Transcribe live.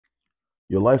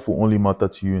Your life will only matter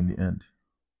to you in the end.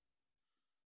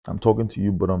 I'm talking to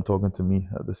you, but I'm talking to me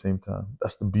at the same time.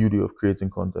 That's the beauty of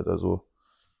creating content as well.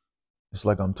 It's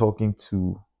like I'm talking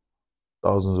to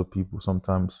thousands of people,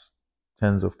 sometimes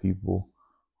tens of people,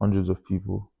 hundreds of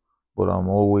people, but I'm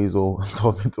always all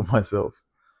talking to myself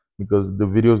because the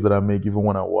videos that I make, even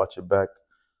when I watch it back,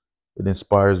 it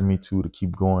inspires me to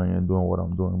keep going and doing what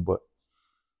I'm doing. But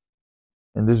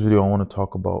in this video, I want to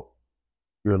talk about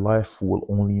your life will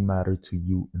only matter to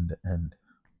you in the end.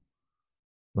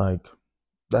 Like,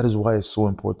 that is why it's so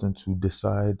important to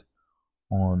decide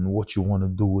on what you want to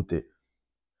do with it.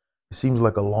 It seems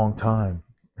like a long time,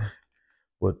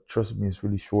 but trust me, it's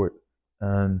really short.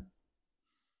 And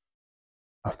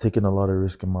I've taken a lot of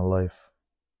risk in my life.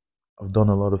 I've done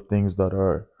a lot of things that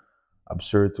are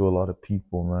absurd to a lot of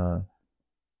people, man.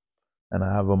 And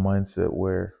I have a mindset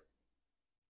where,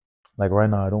 like right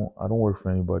now, I don't work for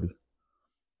anybody.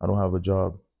 I don't have a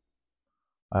job.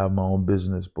 I have my own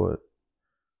business, but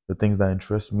the things that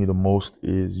interest me the most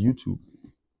is YouTube.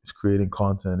 Is creating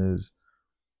content, is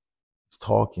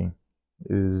talking,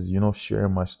 is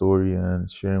sharing my story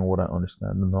and sharing what I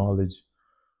understand, the knowledge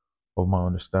of my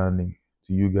understanding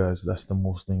to you guys. That's the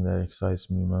most thing that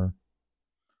excites me, man.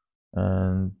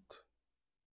 And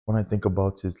when I think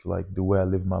about it, like the way I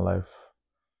live my life,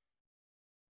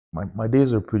 my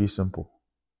days are pretty simple.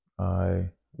 I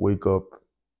wake up,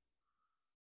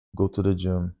 go to the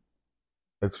gym,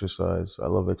 exercise. I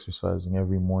love exercising.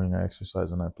 Every morning I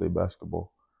exercise and I play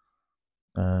basketball.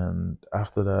 And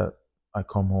after that, I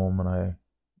come home and I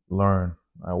learn.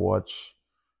 I watch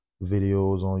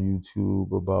videos on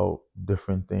YouTube about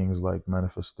different things like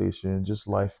manifestation, just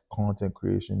life content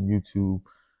creation, YouTube,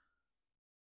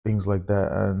 things like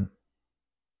that. And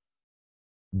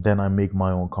then I make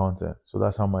my own content. So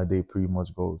that's how my day pretty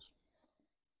much goes.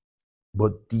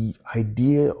 But the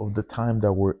idea of the time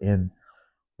that we're in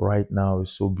right now is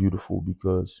so beautiful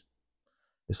because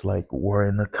it's like we're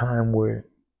in a time where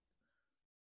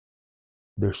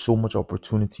there's so much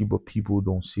opportunity, but people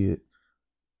don't see it,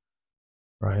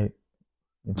 right?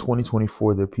 In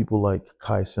 2024, there are people like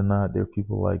Kai Cenat, there are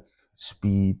people like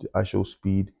Speed, I Show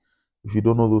Speed. If you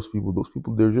don't know those people,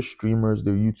 they're just streamers,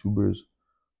 they're YouTubers,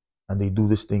 and they do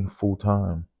this thing full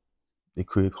time. They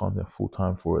create content full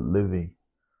time for a living.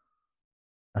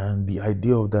 And the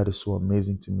idea of that is so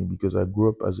amazing to me because I grew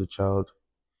up as a child.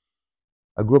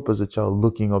 I grew up as a child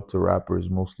looking up to rappers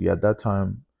mostly. At that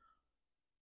time,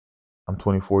 I'm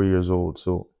 24 years old.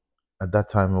 So at that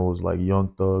time, it was like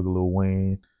Young Thug, Lil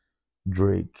Wayne,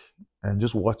 Drake, and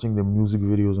just watching the music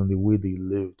videos and the way they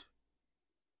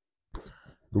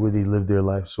lived their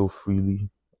life so freely,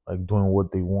 like doing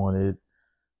what they wanted,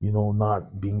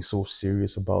 not being so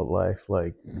serious about life,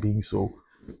 like being so,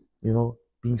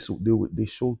 being so, they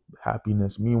showed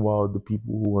happiness. Meanwhile, the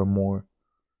people who were more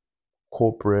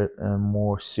corporate and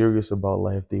more serious about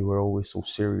life, they were always so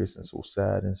serious and so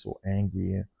sad and so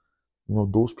angry. And,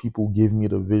 those people give me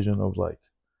the vision of like,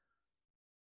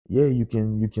 yeah, you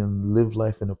can live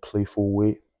life in a playful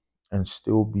way and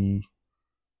still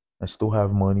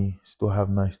have money, still have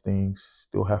nice things,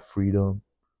 still have freedom,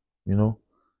 you know.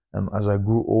 And as I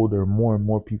grew older, more and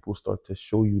more people start to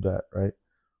show you that, right?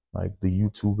 Like the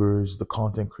YouTubers, the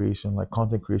content creation, like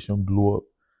content creation blew up,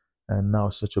 and now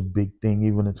it's such a big thing.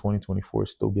 Even in 2024,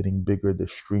 it's still getting bigger.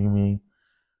 There's streaming,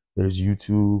 there's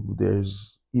YouTube,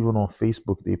 there's even on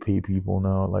Facebook they pay people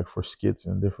now, like for skits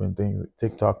and different things.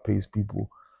 TikTok pays people,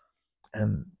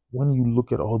 and when you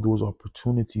look at all those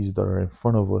opportunities that are in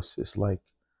front of us, it's like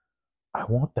I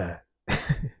want that.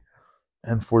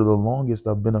 And for the longest,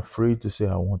 I've been afraid to say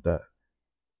I want that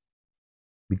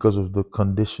because of the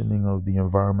conditioning of the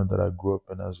environment that I grew up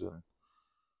in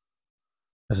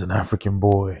as an African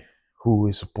boy who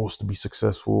is supposed to be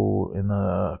successful in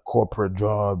a corporate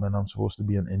job, and I'm supposed to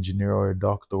be an engineer or a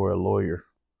doctor or a lawyer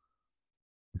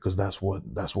because that's what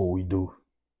we do,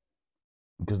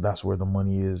 because that's where the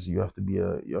money is. You have to be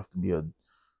a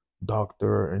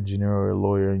doctor, engineer, or a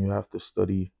lawyer, and you have to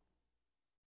study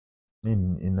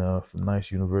in a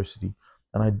nice university.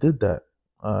 And I did that.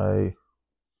 I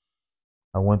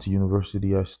I went to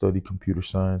university. I studied computer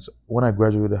science. When I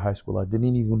graduated high school, I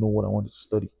didn't even know what I wanted to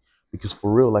study because,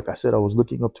 for real, like I said, I was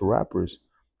looking up to rappers,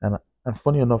 and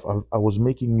funny enough, I was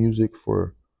making music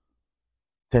for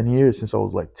 10 years. Since I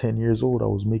was like 10 years old, I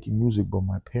was making music, but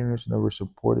my parents never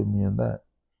supported me in that.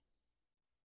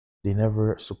 They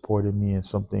never supported me in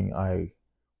something I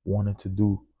wanted to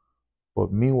do.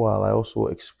 But meanwhile, I also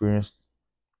experienced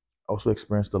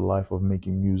the life of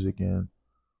making music and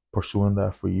pursuing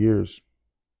that for years.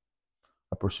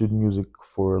 I pursued music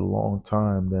for a long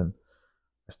time. Then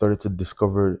I started to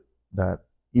discover that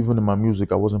even in my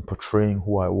music, I wasn't portraying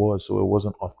who I was, so it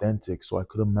wasn't authentic. So I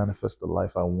couldn't manifest the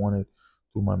life I wanted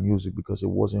through my music because it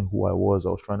wasn't who I was. I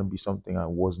was trying to be something I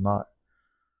was not.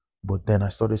 But then I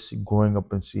started growing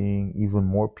up and seeing even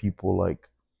more people like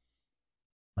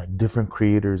different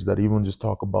creators that even just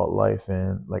talk about life,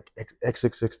 and like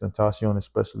XXX Tentacion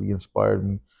especially inspired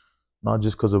me, not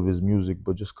just because of his music,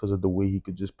 but just because of the way he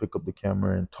could just pick up the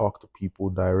camera and talk to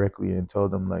people directly and tell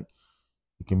them like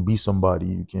you can be somebody,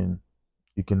 you can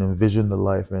envision the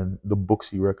life. And the books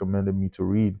he recommended me to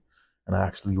read, and I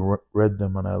actually read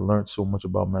them, and I learned so much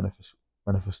about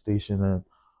manifestation and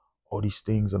all these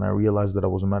things, and I realized that I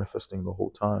was manifesting the whole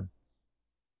time.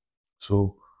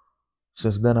 So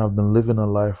since then I've been living a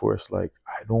life where it's like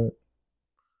I don't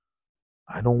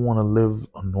want to live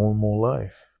a normal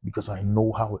life because I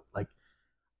know how it, like,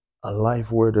 a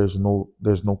life where there's no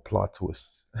plot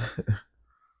twists.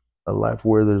 A life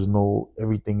where there's no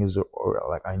everything is, or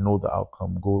like I know the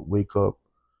outcome. Go wake up,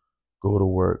 go to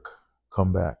work,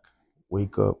 come back.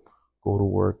 Wake up, go to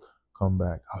work, come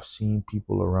back. I've seen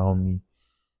people around me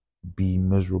be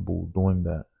miserable doing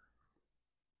that.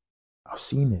 I've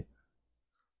seen it.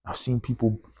 I've seen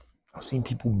people I've seen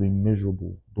people be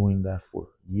miserable doing that for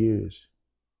years.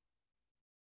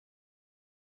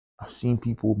 I've seen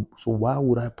people, so why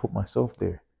would I put myself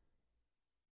there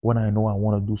when I know I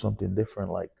want to do something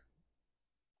different, like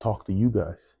talk to you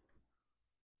guys?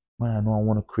 When I know I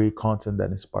want to create content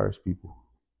that inspires people?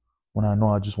 When I know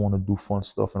I just want to do fun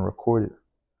stuff and record it?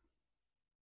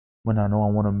 When I know I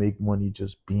want to make money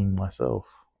just being myself?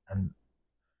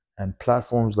 And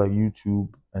platforms like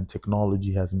YouTube and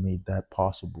technology has made that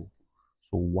possible.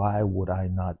 So why would I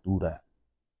not do that?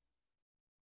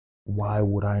 Why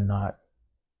would I not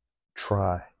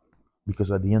try?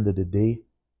 Because at the end of the day,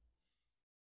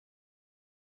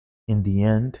 in the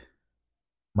end,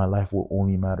 my life will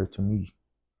only matter to me.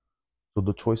 So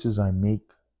the choices I make,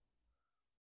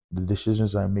 the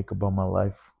decisions I make about my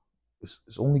life, it's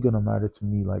only gonna matter to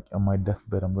me. Like on my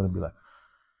deathbed, I'm gonna be like,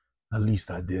 at least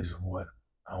I did what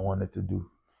I wanted to do.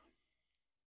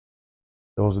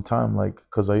 There was a time, like,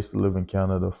 because I used to live in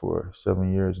Canada for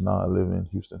 7 years. Now I live in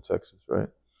Houston, Texas, right?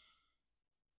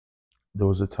 There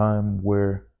was a time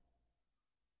where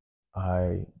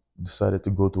I decided to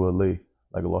go to LA,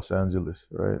 like Los Angeles,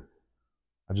 right?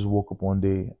 I just woke up one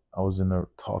day. I was in a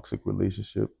toxic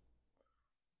relationship,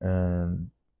 and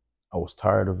I was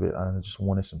tired of it. And I just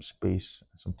wanted some space,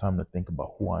 some time to think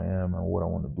about who I am and what I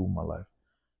want to do in my life.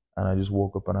 And I just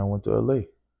woke up and I went to LA.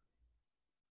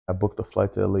 I booked a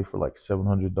flight to LA for like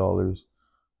 $700.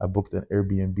 I booked an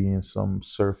Airbnb in some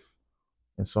surf,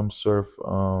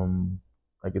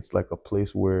 like it's like a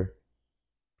place where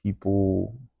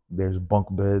people, there's bunk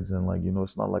beds, and like,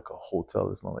 it's not like a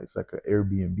hotel. It's not like, it's like an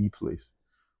Airbnb place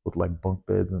with like bunk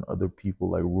beds and other people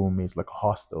like roommates, like a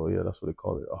hostel. Yeah, that's what they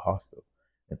call it, a hostel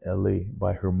in LA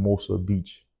by Hermosa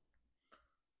Beach.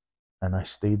 And I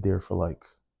stayed there for like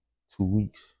 2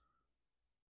 weeks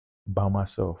by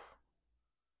myself.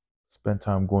 Spent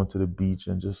time going to the beach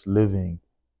and just living.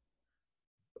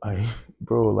 I,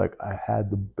 bro, like I had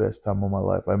the best time of my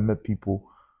life. I met people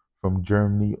from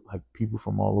Germany, like people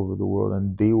from all over the world,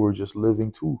 and they were just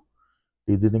living too.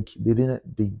 They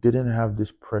didn't have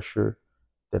this pressure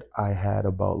that I had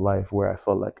about life, where I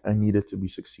felt like I needed to be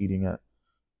succeeding at.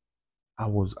 I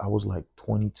was like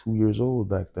 22 years old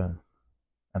back then,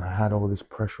 and I had all this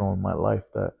pressure on my life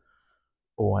that,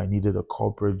 oh, I needed a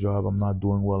corporate job. I'm not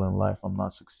doing well in life. I'm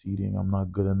not succeeding. I'm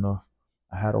not good enough.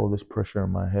 I had all this pressure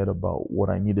in my head about what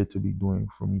I needed to be doing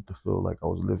for me to feel like I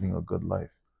was living a good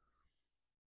life.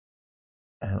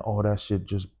 And all that shit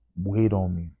just weighed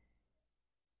on me.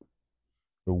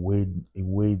 It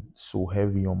weighed so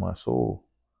heavy on my soul.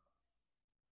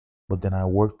 But then I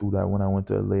worked through that. When I went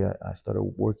to LA, I started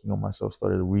working on myself,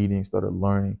 started reading, started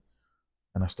learning,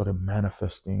 and I started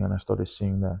manifesting, and I started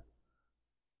seeing that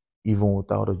even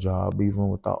without a job, even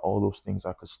without all those things,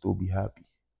 I could still be happy.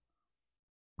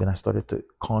 Then I started to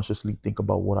consciously think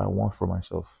about what I want for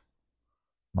myself.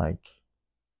 Like,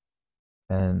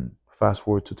 and fast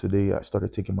forward to today, I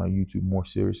started taking my YouTube more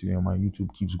seriously, and my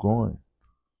YouTube keeps growing.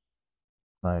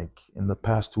 Like in the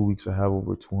past 2 weeks, I have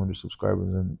over 200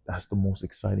 subscribers, and that's the most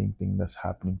exciting thing that's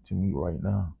happening to me right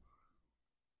now.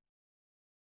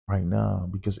 Right now,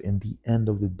 because in the end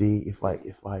of the day, if I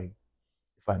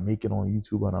make it on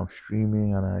YouTube and I'm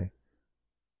streaming and I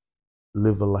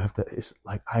live a life that is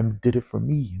like I did it for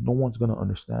me, no one's gonna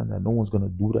understand that. No one's gonna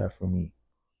do that for me.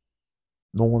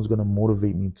 No one's gonna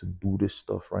motivate me to do this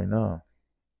stuff right now.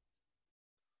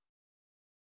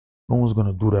 No one's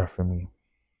gonna do that for me.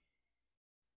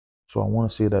 So I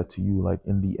want to say that to you. Like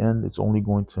in the end, it's only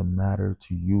going to matter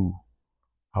to you.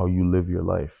 how you live your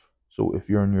life. So if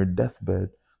you're on your deathbed,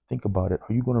 think about it.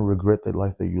 Are you going to regret the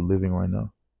life that you're living right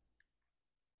now?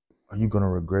 Are you going to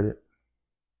regret it?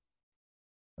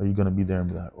 Are you going to be there and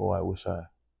be like, oh, I wish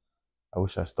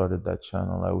I started that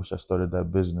channel. I wish I started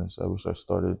that business. I wish I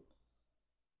started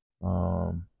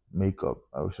makeup.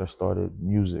 I wish I started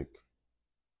music.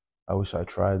 I wish I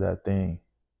tried that thing.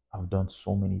 I've done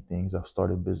so many things. I've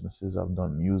started businesses. I've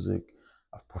done music.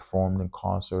 I've performed in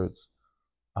concerts.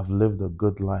 I've lived a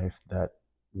good life that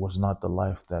was not the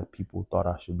life that people thought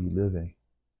I should be living.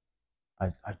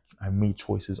 I made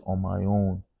choices on my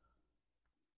own,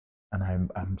 and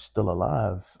I'm still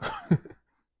alive.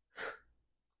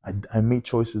 I made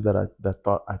choices that I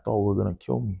thought were gonna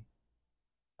kill me.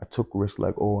 I took risks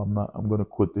like, oh, I'm gonna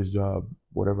quit this job.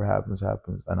 Whatever happens,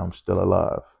 happens, and I'm still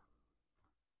alive.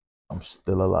 I'm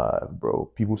still alive, bro.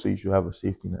 People say you should have a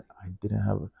safety net. I didn't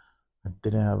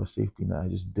have a safety net. I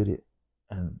just did it,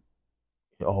 and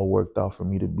it all worked out for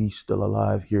me to be still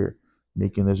alive here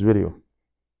making this video.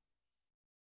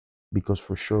 Because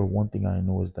for sure, one thing I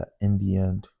know is that in the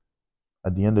end,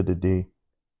 at the end of the day,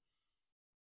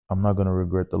 I'm not gonna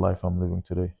regret the life I'm living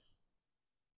today.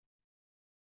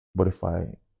 But if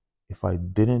I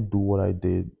didn't do what I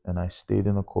did and I stayed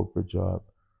in a corporate job,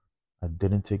 I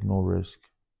didn't take no risk,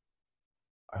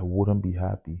 I wouldn't be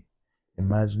happy.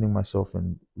 Imagining myself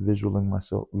and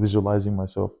visualizing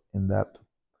myself in that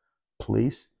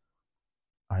place,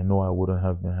 I know I wouldn't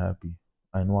have been happy.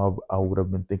 I know I would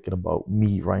have been thinking about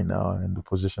me right now and the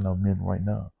position I'm in right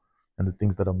now and the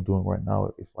things that I'm doing right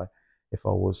now if I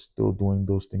was still doing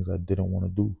those things I didn't want to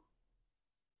do,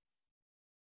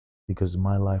 because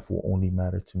my life will only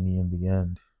matter to me in the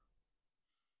end.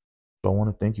 So I want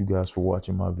to thank you guys for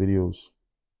watching my videos.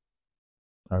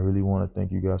 I really want to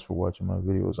thank you guys for watching my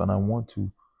videos, and I want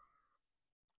to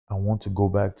go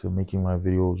back to making my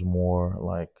videos more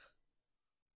like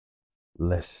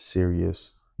less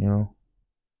serious, you know?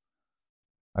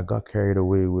 I got carried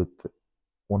away with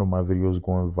one of my videos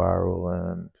going viral,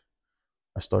 and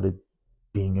I started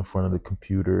being in front of the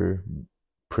computer,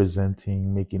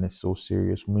 presenting, making it so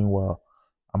serious. Meanwhile,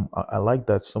 I like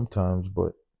that sometimes,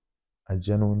 but I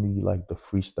genuinely like the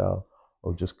freestyle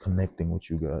of just connecting with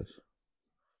you guys.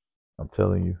 I'm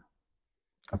telling you,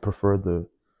 I prefer the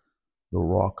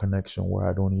raw connection where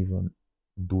I don't even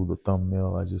do the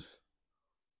thumbnail. I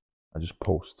just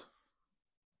post,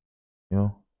 you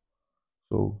know?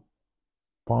 So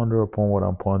ponder upon what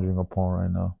I'm pondering upon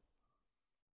right now.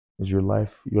 Is your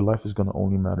life is gonna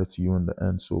only matter to you in the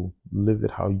end. So live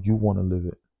it how you want to live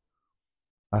it.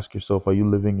 Ask yourself, are you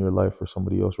living your life for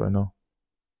somebody else right now?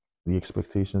 The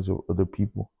expectations of other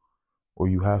people? Or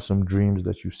you have some dreams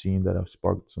that you've seen that have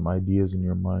sparked some ideas in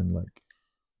your mind, like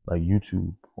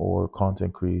YouTube or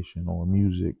content creation or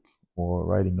music or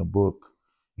writing a book.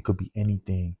 It could be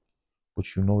anything,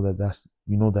 but you know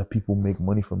that people make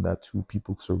money from that too.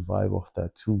 People survive off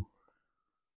that too.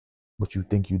 But you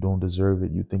think you don't deserve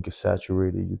it. You think it's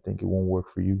saturated. You think it won't work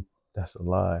for you. That's a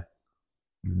lie.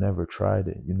 You never tried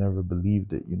it. You never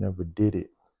believed it. You never did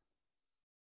it.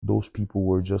 Those people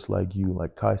were just like you,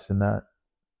 like Kai Cenat,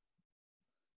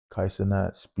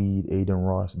 Speed, Aiden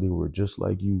Ross. They were just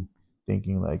like you,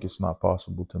 thinking like it's not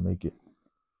possible to make it.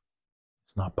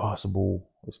 It's not possible.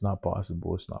 It's not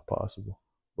possible. It's not possible.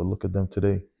 But look at them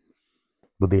today.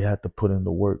 But they had to put in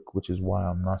the work, which is why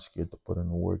I'm not scared to put in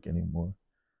the work anymore.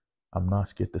 I'm not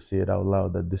scared to say it out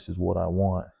loud that this is what I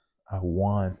want. I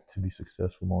want to be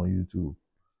successful on YouTube.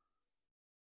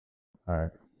 All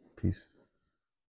right. Peace.